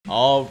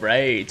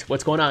Alright,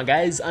 what's going on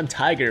guys? I'm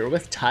Tiger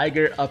with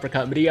Tiger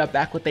Uppercut Media,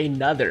 back with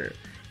another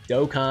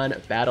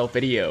Dokkan battle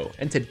video.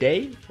 And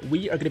today,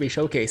 we are going to be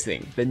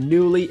showcasing the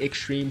newly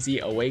Extreme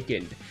Z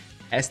awakened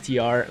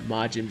STR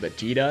Majin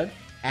Vegeta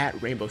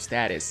at Rainbow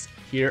status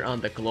here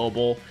on the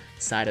global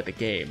side of the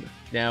game.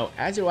 Now,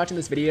 as you're watching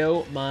this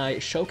video, my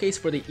showcase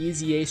for the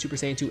EZA Super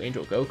Saiyan 2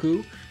 Angel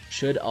Goku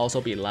should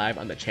also be live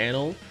on the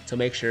channel, so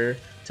make sure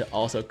to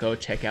also go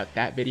check out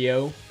that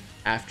video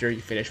after you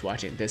finish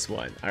watching this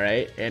one,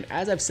 alright? And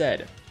as I've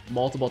said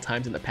multiple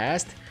times in the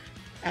past,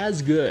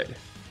 as good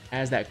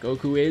as that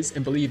Goku is,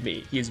 and believe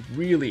me, he is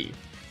really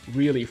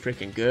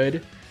freaking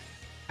good,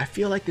 I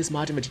feel like this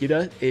Majin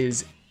Vegeta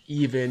is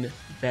even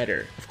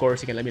better. Of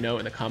course, you can let me know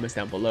in the comments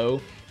down below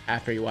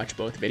after you watch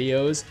both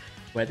videos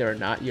whether or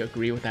not you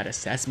agree with that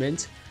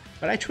assessment,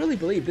 but I truly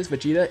believe this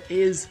Vegeta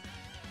is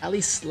at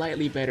least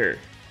slightly better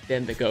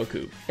than the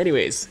Goku.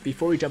 Anyways,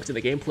 before we jump into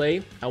the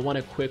gameplay, I want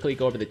to quickly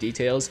go over the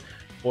details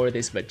for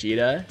this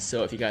Vegeta.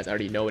 So if you guys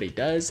already know what he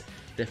does,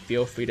 then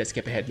feel free to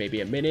skip ahead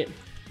maybe a minute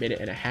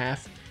and a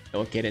half, and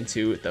we'll get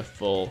into the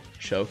full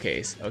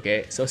showcase.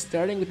 Okay, so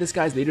starting with this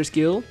guy's leader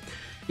skill,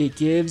 it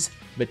gives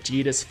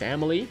Vegeta's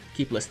family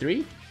Ki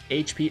 +3,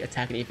 HP,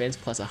 attack and defense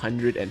plus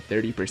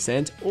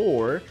 130%,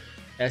 or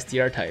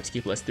STR types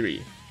Ki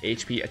 +3,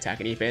 HP,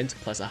 attack and defense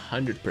plus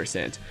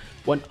 100%.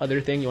 One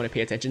other thing you want to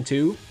pay attention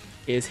to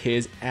is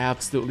his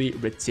absolutely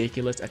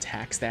ridiculous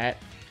attack stat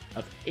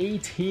of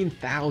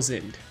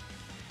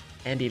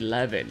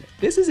 18,011.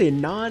 This is a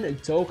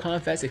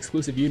non-Dokkanfest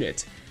exclusive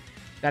unit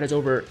that is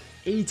over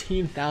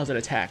 18,000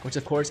 attack, which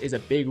of course is a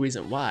big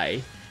reason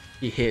why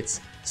he hits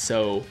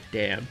so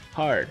damn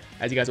hard,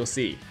 as you guys will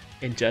see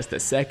in just a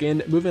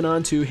second. Moving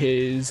on to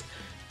his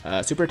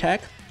super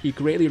attack, he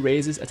greatly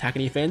raises attack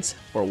and defense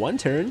for 1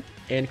 turn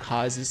and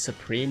causes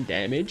supreme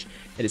damage,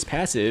 and his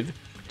passive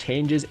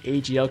changes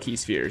AGL key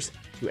spheres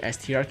to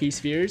STR key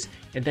spheres,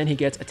 and then he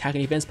gets attack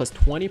and defense plus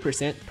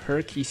 20%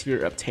 per key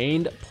sphere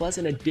obtained, plus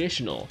an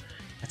additional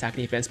attack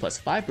and defense plus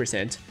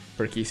 5%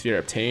 per key sphere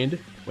obtained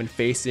when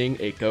facing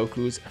a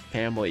Goku's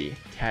family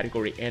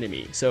category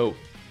enemy. So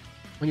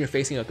when you're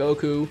facing a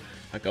Goku,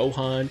 a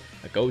Gohan,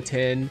 a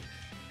Goten,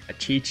 a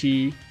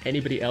Chi-Chi,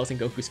 anybody else in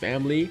Goku's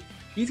family,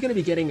 he's going to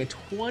be getting a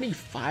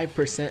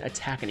 25%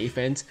 attack and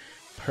defense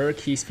per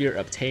key sphere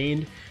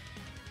obtained,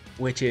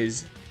 which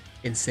is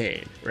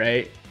insane,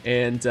 right?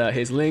 And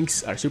his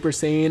links are Super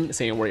Saiyan,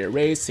 Saiyan Warrior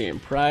Race,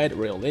 Saiyan Pride,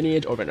 Royal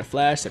Lineage, Over in a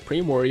Flash,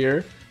 Supreme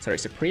Warrior,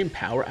 Supreme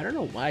Power. I don't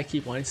know why I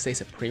keep wanting to say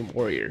Supreme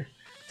Warrior.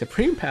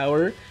 Supreme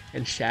Power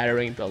and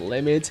Shattering the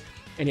Limit.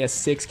 And he has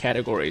 6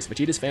 categories: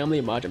 Vegeta's Family,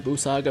 Majin Buu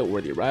Saga,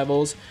 Worthy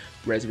Rivals,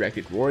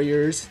 Resurrected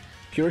Warriors,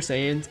 Pure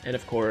Saiyans, and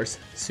of course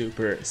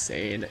Super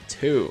Saiyan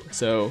 2.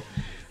 So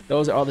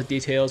those are all the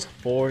details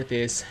for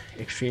this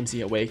Extreme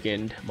Z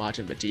Awakened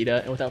Majin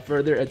Vegeta. And without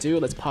further ado,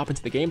 let's pop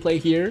into the gameplay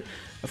here.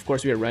 Of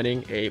course, we are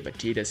running a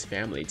Vegeta's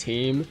Family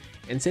team,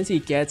 and since he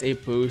gets a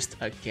boost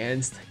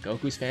against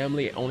Goku's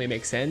family, it only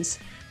makes sense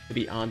to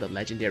be on the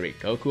legendary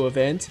Goku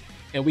event.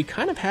 And we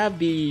kind of have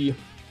the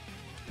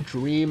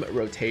dream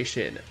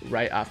rotation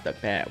right off the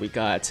bat. We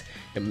got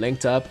him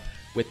linked up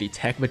with the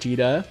Tech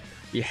Vegeta.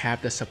 We have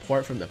the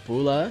support from the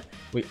Bula.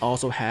 We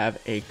also have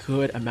a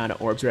good amount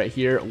of orbs right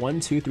here. 1,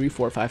 2, 3,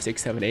 4, 5,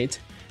 6, 7, 8,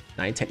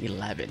 9, 10,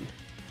 11.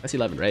 That's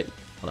 11, right?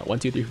 Hold on. 1,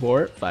 2, 3,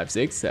 4, 5,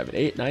 6, 7,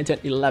 8, 9, 10,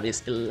 11.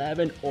 It's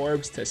 11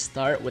 orbs to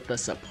start with the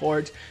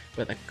support,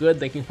 with a good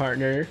linking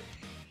partner.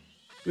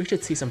 We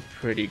should see some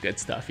pretty good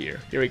stuff here.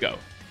 Here we go.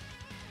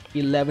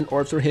 11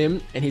 orbs for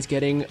him, and he's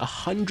getting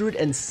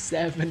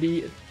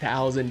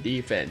 170,000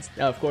 defense.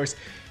 Now, of course,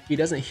 he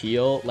doesn't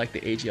heal like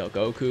the AGL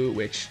Goku,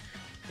 which,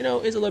 you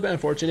know, is a little bit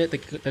unfortunate. The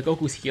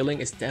Goku's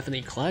healing is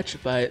definitely clutch,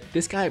 but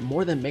this guy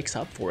more than makes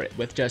up for it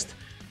with just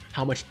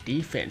how much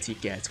defense he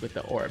gets with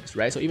the orbs,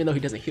 right? So even though he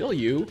doesn't heal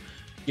you,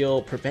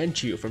 he'll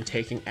prevent you from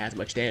taking as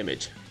much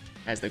damage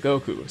as the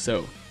Goku.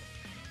 So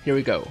here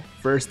we go.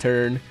 First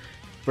turn,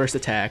 first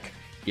attack,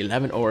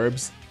 11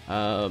 orbs.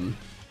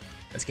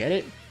 Let's get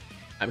it.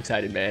 I'm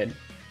excited, man.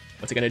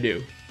 What's it gonna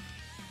do?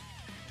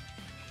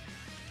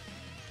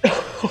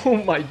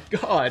 Oh my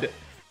god.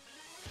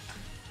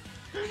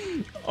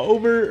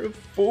 Over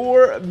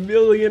 4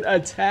 million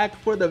attack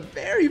for the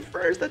very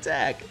first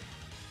attack.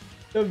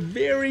 The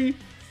very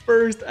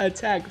first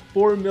attack,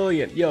 4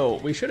 million. Yo,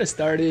 we should have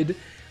started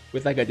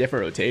with like a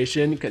different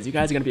rotation, because you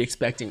guys are gonna be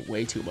expecting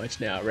way too much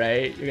now,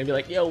 right? You're gonna be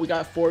like, yo, we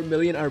got 4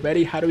 million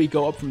already. How do we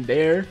go up from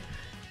there?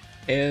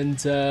 And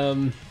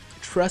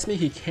trust me,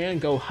 he can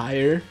go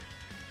higher,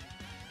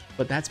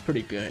 but that's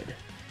pretty good.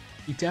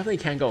 You definitely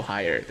can go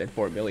higher than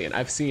 4 million.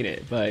 I've seen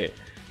it, but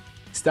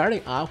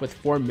starting off with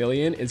 4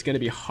 million is going to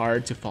be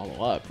hard to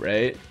follow up,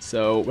 right?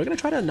 So we're going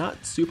to try to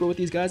not super with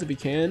these guys if we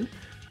can.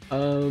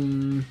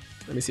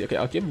 Let me see. Okay,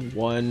 I'll give him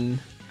one.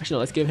 Actually, no,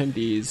 let's give him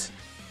his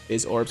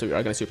orbs, so we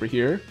are going to super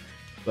here.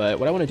 But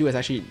what I want to do is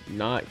actually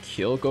not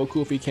kill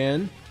Goku if we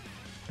can,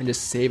 and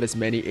just save as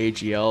many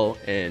AGL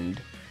and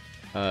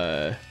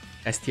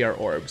STR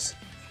orbs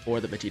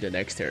for the Vegeta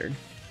next turn.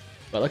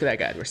 But look at that,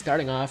 guys. We're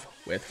starting off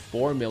with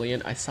 4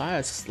 million. I saw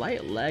a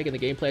slight lag in the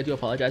gameplay. I do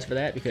apologize for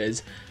that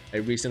because I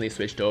recently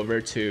switched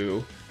over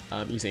to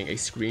using a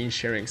screen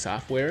sharing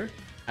software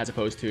as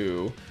opposed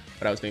to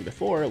what I was doing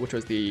before, which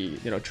was the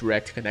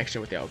direct connection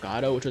with the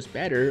Elgato, which was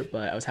better,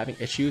 but I was having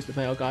issues with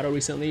my Elgato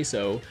recently,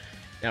 so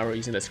now we're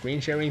using the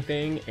screen sharing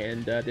thing,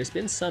 and there's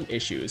been some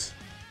issues.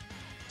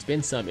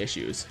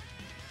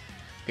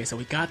 Okay, so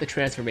we got the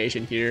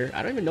transformation here.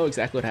 I don't even know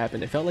exactly what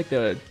happened. It felt like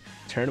the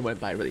turn went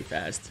by really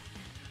fast.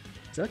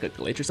 Is that like a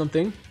glitch or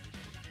something?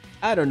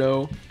 I don't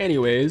know.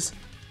 Anyways,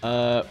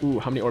 ooh,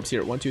 how many orbs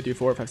here? 1, 2, 3,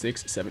 4, 5,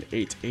 6, 7,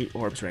 8. 8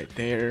 orbs right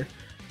there.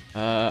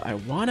 I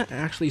want to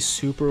actually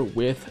super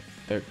with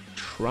the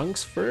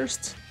trunks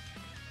first.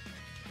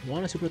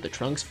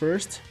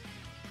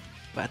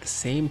 But at the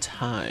same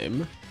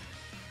time,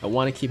 I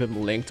want to keep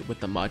him linked with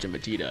the Majin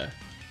Vegeta.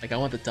 Like, I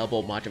want the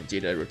double Majin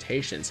Vegeta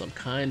rotation, so I'm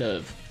kind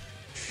of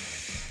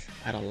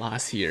at a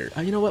loss here.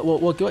 You know what?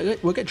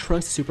 We'll get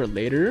Trunks to super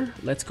later.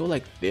 Let's go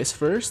like this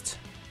first.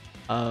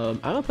 I'm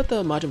gonna put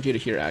the Majin Vegeta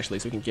here actually,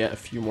 so we can get a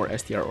few more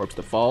STR orbs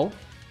to fall.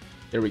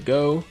 There we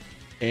go.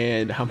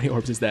 And how many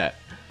orbs is that?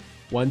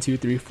 1, 2,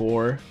 3,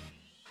 4.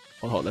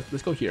 Hold on,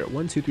 let's go here.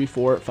 1, 2, 3,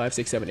 4, 5,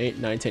 6, 7, 8,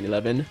 9, 10,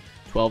 11,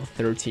 12,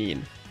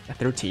 13. At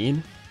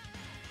 13?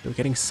 We're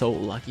getting so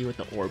lucky with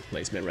the orb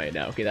placement right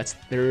now. Okay, that's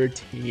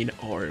 13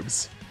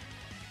 orbs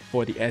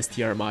for the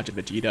STR Majin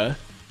Vegeta.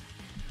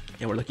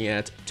 And we're looking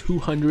at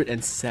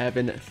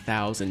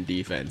 207,000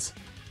 defense.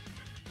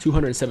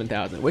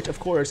 207,000, which of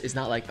course is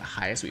not like the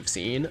highest we've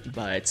seen,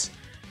 but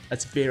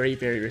that's very,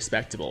 very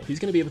respectable. He's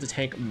going to be able to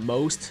tank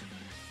most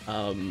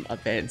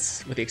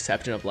events, with the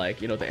exception of like,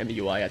 the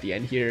MUI at the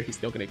end here. He's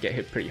still going to get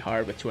hit pretty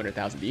hard with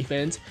 200,000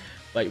 defense,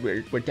 but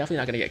we're definitely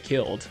not going to get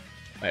killed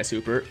by a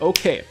super.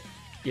 Okay,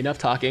 enough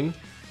talking.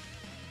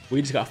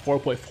 We just got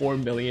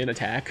 4.4 million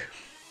attack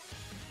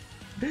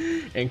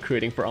and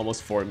critting for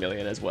almost 4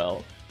 million as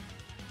well.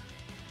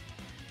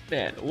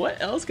 Man,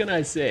 what else can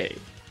I say?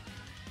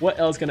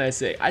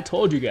 I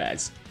told you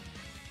guys,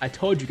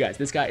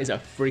 this guy is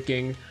a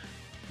freaking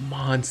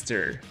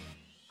monster.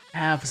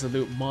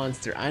 Absolute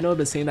monster. I know I've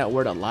been saying that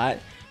word a lot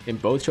in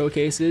both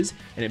showcases,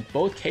 and in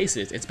both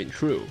cases it's been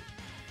true.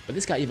 But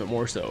this guy even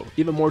more so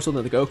than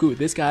the Goku.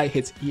 This guy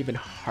hits even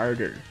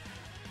harder.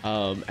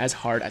 As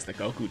hard as the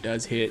Goku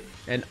does hit.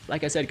 And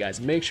like I said,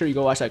 guys, make sure you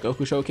go watch that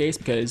Goku showcase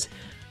because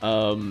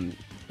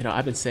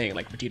I've been saying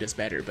like Vegeta's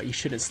better, but you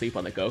shouldn't sleep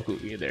on the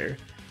Goku either.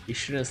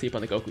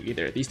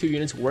 These two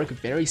units work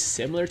very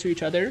similar to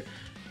each other,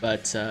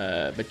 but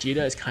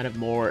Vegeta is kind of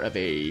more of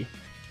a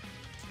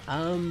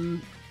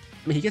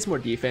he gets more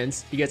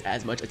defense, he gets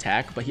as much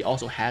attack, but he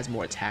also has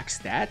more attack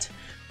stat.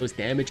 So his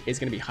damage is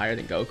going to be higher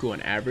than Goku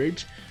on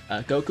average.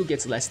 Goku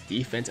gets less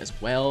defense as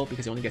well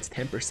because he only gets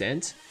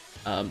 10%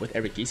 with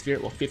every key sphere.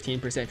 Well,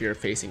 15% if you're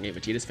facing a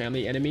Vegeta's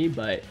family enemy,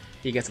 but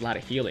he gets a lot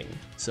of healing.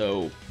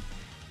 So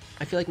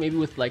I feel like maybe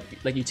with like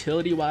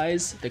utility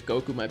wise, the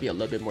Goku might be a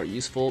little bit more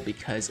useful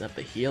because of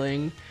the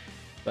healing,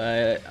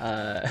 but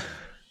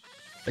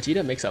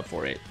Vegeta makes up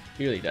for it.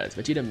 He really does.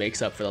 Vegeta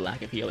makes up for the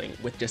lack of healing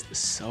with just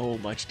so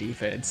much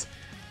defense.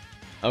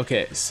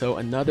 Okay, so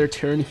another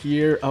turn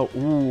here. Oh,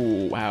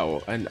 ooh,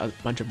 wow. And a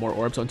bunch of more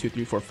orbs. 1, 2,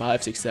 3, 4,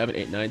 5, 6, 7,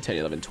 8, 9, 10,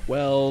 11,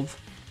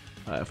 12.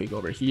 If we go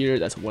over here,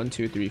 that's 1,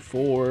 2, 3,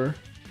 4.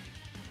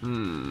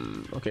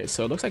 Okay,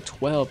 so it looks like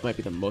 12 might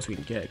be the most we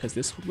can get because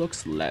this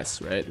looks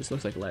less, right? This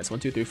looks like less.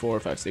 1, 2, 3, 4,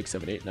 5, 6,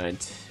 7, 8, 9,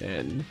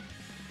 10.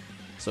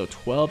 So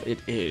 12 it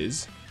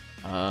is.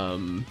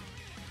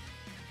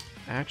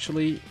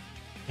 Actually,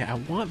 yeah, I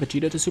want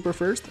Vegeta to super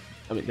first.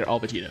 I mean, they're all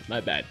Vegeta.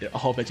 My bad. They're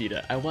all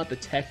Vegeta. I want the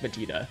Tech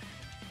Vegeta.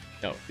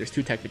 No, there's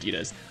 2 Tech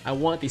Vegetas. I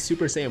want the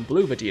Super Saiyan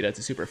Blue Vegeta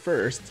to super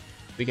first.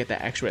 We get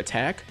that extra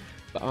attack.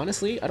 But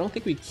honestly, I don't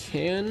think we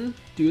can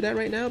do that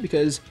right now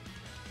because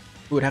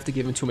we would have to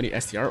give him too many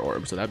STR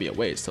orbs, so that'd be a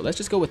waste. So let's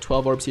just go with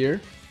 12 orbs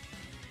here,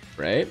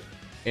 right?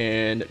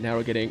 And now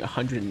we're getting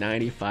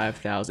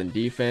 195,000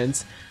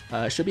 defense.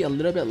 Should be a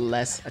little bit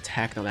less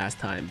attack than last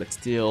time, but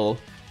still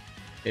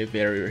a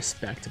very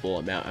respectable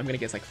amount. I'm gonna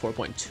guess like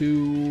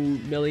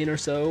 4.2 million or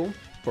so.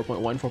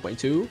 4.1,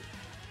 4.2.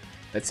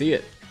 Let's see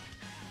it.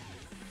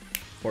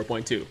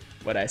 4.2.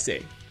 What'd I say?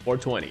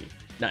 420.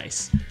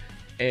 Nice.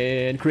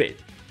 And crit.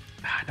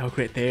 No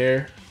crit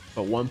there,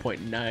 but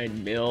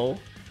 1.9 mil.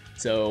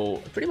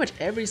 So pretty much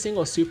every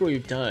single super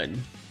we've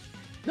done.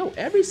 No,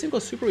 every single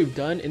super we've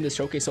done in this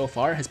showcase so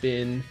far has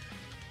been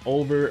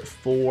over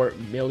 4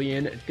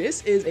 million.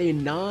 This is a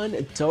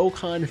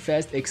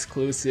non-Dokkanfest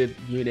exclusive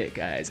unit,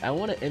 guys. I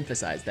want to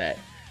emphasize that.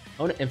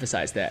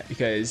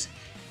 Because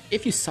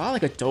if you saw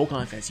like a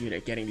Dokkanfest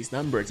unit getting these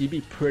numbers, you'd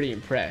be pretty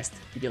impressed.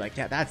 You'd be like,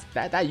 yeah,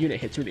 that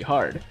unit hits really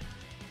hard.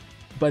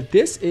 But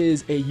this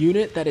is a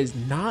unit that is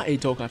not a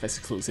Dokkanfest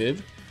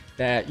exclusive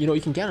that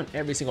you can get on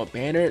every single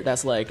banner.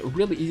 That's like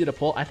really easy to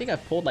pull. I think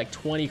I've pulled like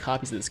 20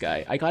 copies of this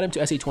guy. I got him to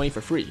SA20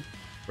 for free.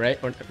 Right?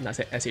 Or not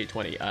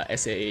SA20,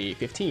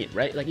 SA15,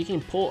 right? Like you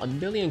can pull 1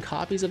 million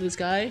copies of this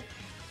guy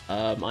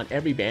on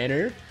every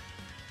banner,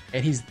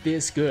 and he's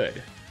this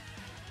good.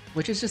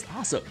 which is just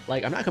awesome.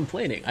 Like, I'm not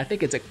complaining. I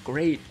think it's a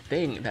great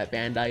thing that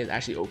Bandai is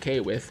actually okay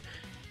with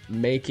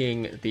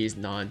making these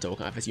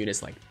non-Dokkanfest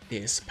units like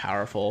this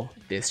powerful,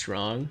 this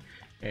strong.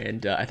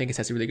 And I think it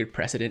sets a really good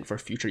precedent for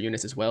future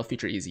units as well,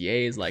 future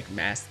EZAs like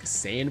Masked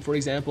Saiyan, for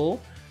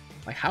example.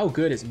 Like, how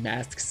good is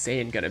Masked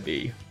Saiyan gonna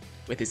be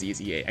with his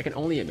EZA? I can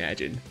only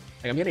imagine.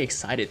 Like, I'm getting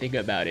excited thinking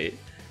about it.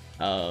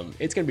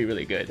 It's gonna be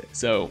really good.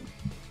 So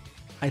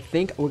I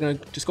think we're gonna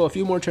just go a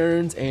few more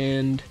turns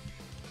and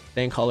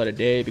then call it a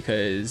day,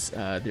 because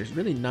there's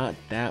really not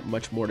that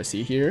much more to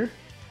see here.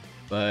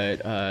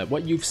 But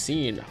what you've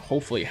seen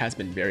hopefully has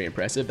been very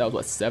impressive. That was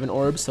what, 7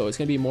 orbs, so it's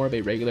gonna be more of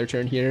a regular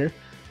turn here.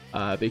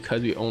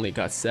 Because we only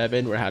got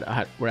 7, we're at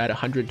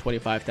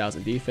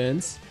 125,000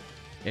 defense,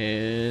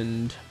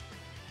 and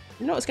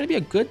you know, it's gonna be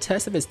a good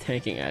test of his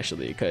tanking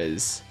actually,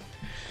 because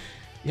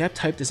you have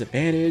type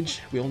disadvantage.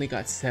 We only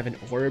got 7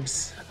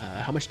 orbs.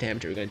 How much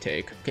damage are we gonna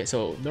take? Okay,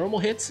 so normal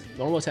hits,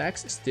 normal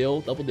attacks,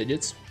 still double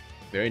digits,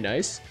 very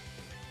nice.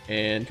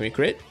 And can we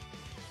crit?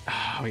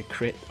 We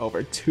crit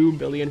over 2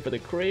 million for the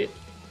crit,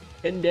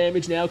 and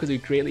damage now because we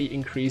greatly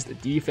increased the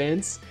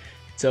defense.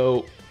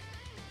 So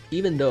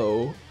even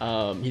though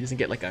he doesn't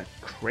get like a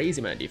crazy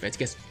amount of defense, he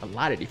gets a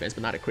lot of defense,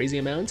 but not a crazy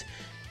amount.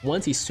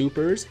 Once he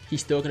supers,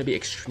 he's still going to be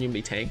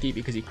extremely tanky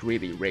because he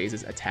greatly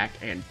raises attack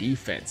and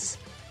defense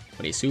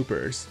when he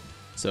supers.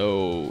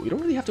 So you don't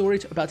really have to worry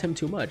about him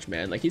too much,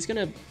 man. Like, he's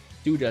going to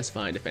do just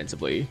fine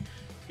defensively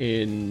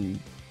in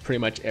pretty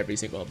much every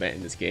single event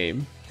in this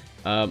game.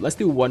 Let's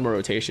do one more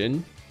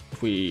rotation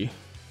if we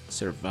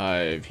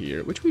survive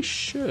here, which we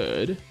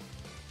should.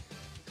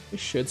 We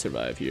should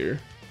survive here.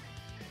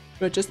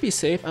 But just to be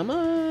safe, I'm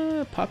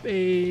gonna pop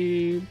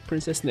a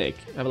Princess Snake.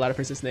 I have a lot of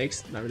Princess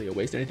Snakes, not really a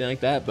waste or anything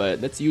like that,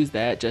 but let's use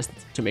that just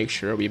to make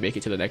sure we make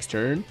it to the next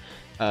turn.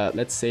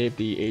 Let's save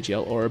the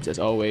AGL orbs as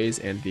always,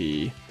 and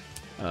the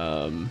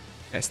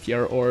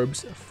STR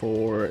orbs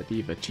for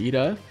the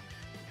Vegeta.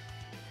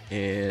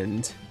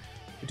 And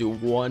do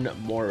one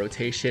more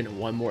rotation,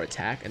 one more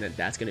attack, and then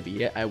that's gonna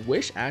be it. I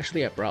wish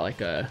actually I brought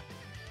like a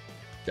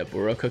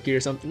Dabura cookie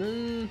or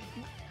something.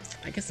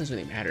 I guess it doesn't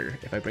really matter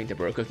if I bring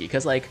Dabura cookie,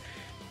 because like,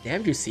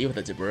 damage you see with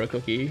a Dabura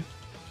cookie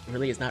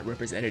really is not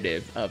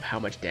representative of how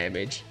much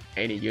damage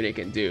any unit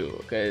can do,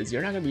 because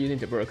you're not going to be using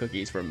Dabura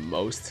cookies for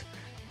most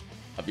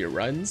of your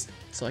runs,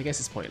 so I guess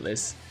it's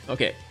pointless.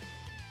 Okay,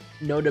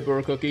 no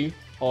Dabura cookie,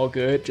 all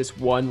good, just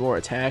one more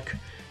attack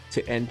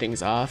to end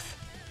things off,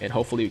 and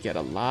hopefully we get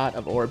a lot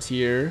of orbs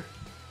here.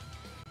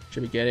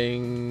 Should be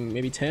getting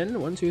maybe 10?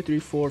 1, 2, 3,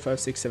 4, 5,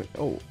 6, 7,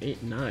 oh,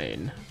 8,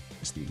 9.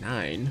 Just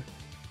 9.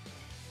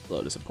 A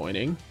little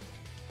disappointing.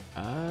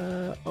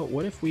 Oh,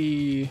 what if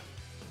we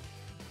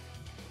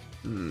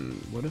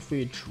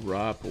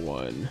drop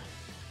one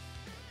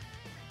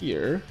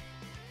here?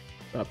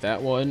 Drop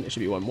that one. It should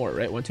be one more,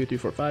 right? 1, 2, 3,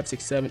 4, 5,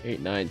 6, 7,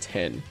 8, 9,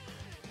 10.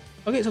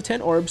 Okay, so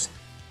 10 orbs.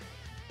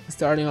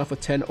 Starting off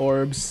with 10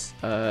 orbs,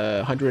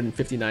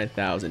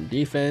 159,000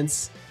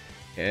 defense,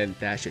 and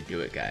that should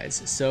do it,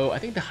 guys. So I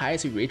think the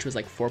highest we reached was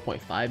like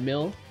 4.5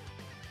 mil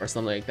or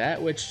something like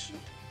that, which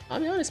I'll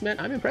be honest, man,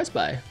 I'm impressed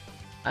by.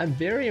 I'm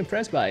very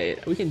impressed by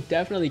it. We can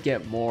definitely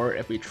get more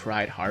if we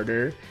tried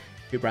harder.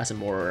 If we brought some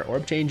more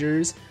orb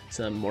changers,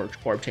 some more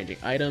orb changing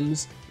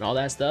items, and all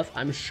that stuff,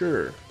 I'm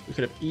sure we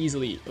could have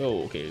easily...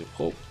 Oh, okay.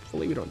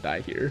 Hopefully we don't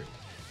die here.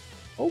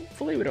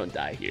 Hopefully we don't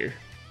die here.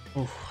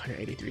 Oh,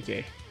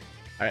 183k.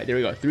 Alright, there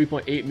we go.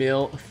 3.8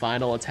 mil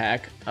final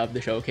attack of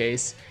the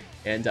showcase.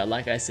 And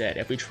like I said,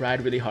 if we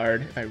tried really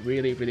hard, if I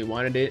really, really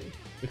wanted it,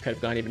 we could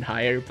have gone even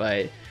higher,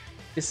 but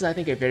this is, I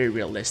think, a very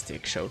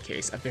realistic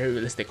showcase, a very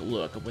realistic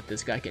look of what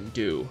this guy can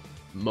do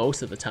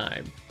most of the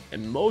time.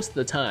 And most of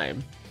the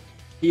time,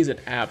 he's an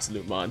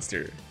absolute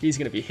monster. He's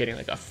going to be hitting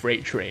like a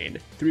freight train.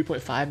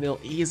 3.5 mil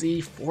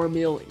easy, 4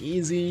 mil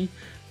easy,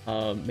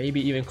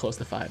 maybe even close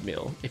to 5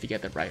 mil if you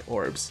get the right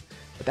orbs.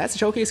 But that's the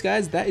showcase,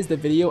 guys. That is the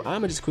video. I'm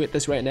going to just quit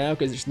this right now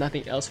because there's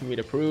nothing else for me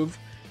to prove.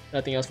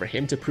 Nothing else for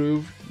him to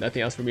prove.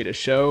 Nothing else for me to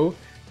show.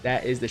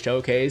 That is the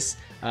showcase.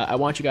 I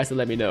want you guys to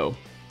let me know,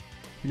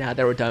 now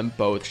that we're done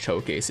both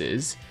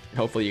showcases, and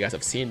hopefully you guys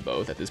have seen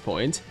both at this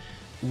point,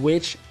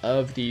 which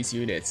of these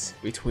units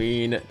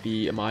between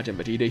the Majin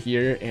Vegeta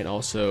here and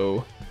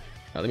also,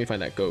 let me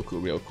find that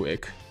Goku real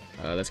quick.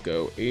 Let's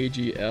go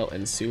AGL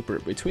and Super.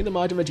 Between the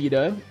Majin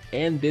Vegeta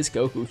and this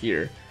Goku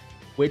here,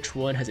 which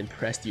one has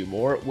impressed you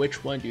more?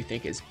 Which one do you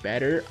think is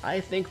better? I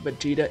think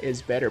Vegeta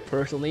is better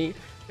personally,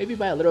 maybe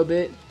by a little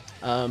bit.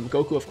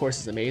 Goku, of course,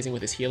 is amazing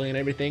with his healing and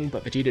everything,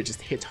 but Vegeta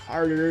just hits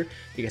harder,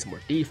 he gets more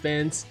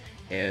defense,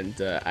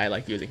 and I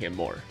like using him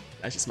more.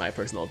 That's just my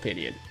personal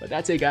opinion. But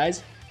that's it,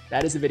 guys.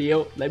 That is the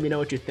video. Let me know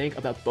what you think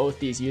about both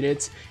these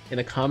units in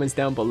the comments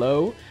down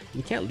below.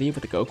 You can't leave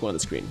with the Goku on the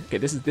screen. Okay,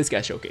 this is this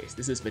guy's showcase.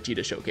 This is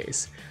Vegeta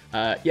showcase.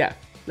 Yeah,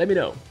 let me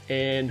know.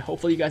 And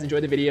hopefully you guys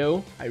enjoyed the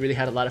video. I really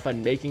had a lot of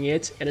fun making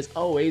it. And as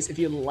always, if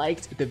you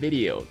liked the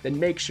video, then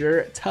make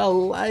sure to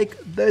like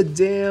the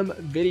damn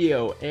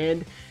video.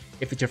 And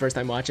if it's your first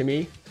time watching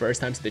me,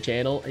 first time to the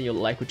channel, and you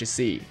like what you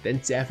see,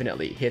 then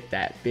definitely hit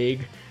that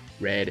big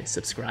red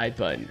subscribe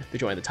button to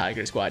join the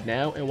Tiger Squad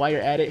now. And while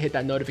you're at it, hit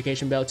that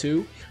notification bell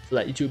too, so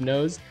that YouTube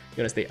knows you're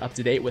gonna stay up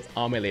to date with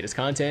all my latest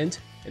content.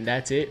 And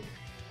that's it.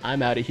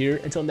 I'm out of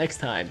here. Until next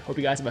time, hope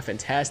you guys have a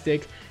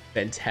fantastic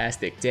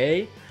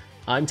day.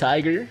 I'm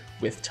Tiger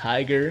with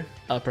Tiger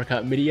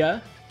Uppercut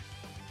Media,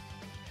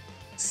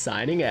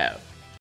 signing out.